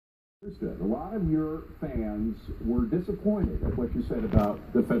A lot of your fans were disappointed at what you said about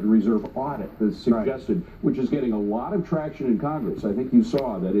the Federal Reserve audit that's suggested, which is getting a lot of traction in Congress. I think you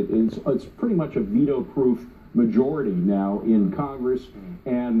saw that it's pretty much a veto-proof majority now in Congress,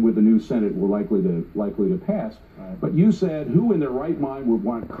 and with the new Senate, we're likely to pass. But you said, who in their right mind would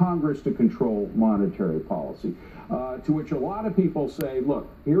want Congress to control monetary policy? To which a lot of people say, look,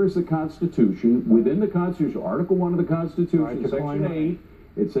 here is the Constitution. Within the Constitution, Article 1 of the Constitution, Section 8,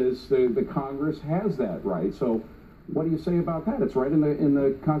 it says the Congress has that right. So what do you say about that? It's right in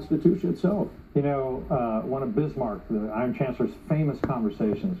the Constitution itself. You know, one of Bismarck, the Iron Chancellor's famous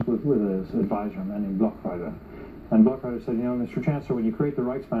conversations with his advisor, a man named Blockreiter. And Blockreiter said, you know, Mr. Chancellor, when you create the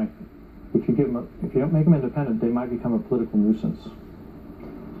Reichsbank, if you don't make them independent, they might become a political nuisance.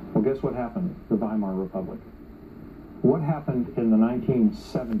 Well, guess what happened? The Weimar Republic. What happened in the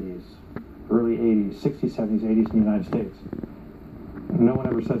 1970s, early 80s, 60s, 70s, 80s in the United States? No one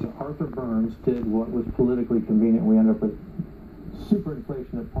ever says Arthur Burns did what was politically convenient. We end up with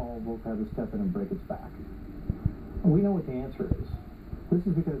superinflation that Paul Volcker had to step in and break its back. And we know what the answer is. This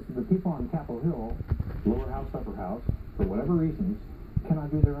is because the people on Capitol Hill, lower house, upper house, for whatever reasons, cannot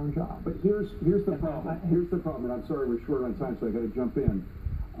do their own job. But here's the problem. Here's the problem, and I'm sorry we're short on time, so I got to jump in.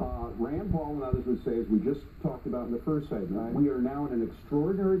 Rand Paul and others would say, as we just talked about in the first segment, we are now in an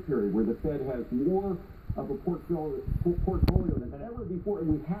extraordinary period where the Fed has more of a portfolio than ever before, and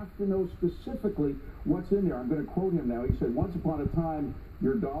we have to know specifically what's in there. I'm going to quote him now. He said, once upon a time,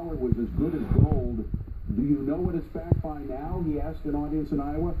 your dollar was as good as gold. Do you know what it's backed by now? He asked an audience in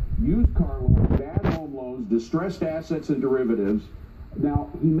Iowa. Used car loans, bad home loans, distressed assets and derivatives. Now,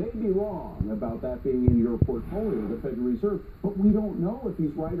 he may be wrong about that being in your portfolio, the Federal Reserve, but we don't know if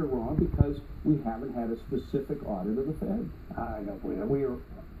he's right or wrong because we haven't had a specific audit of the Fed. I don't believe it.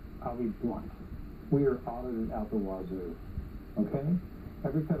 I'll be blunt. We are audited out the wazoo, okay?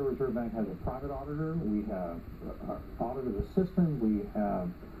 Every Federal Reserve Bank has a private auditor. We have an audit of the system. We have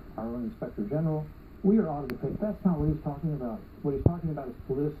our own Inspector General. We are audited. That's not what he's talking about. What he's talking about is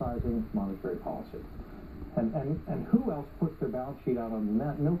politicizing monetary policy. And who else puts their balance sheet out on the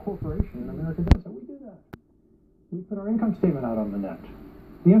net? No corporation in America does that. We do that. We put our income statement out on the net.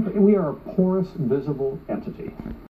 We are a porous, visible entity.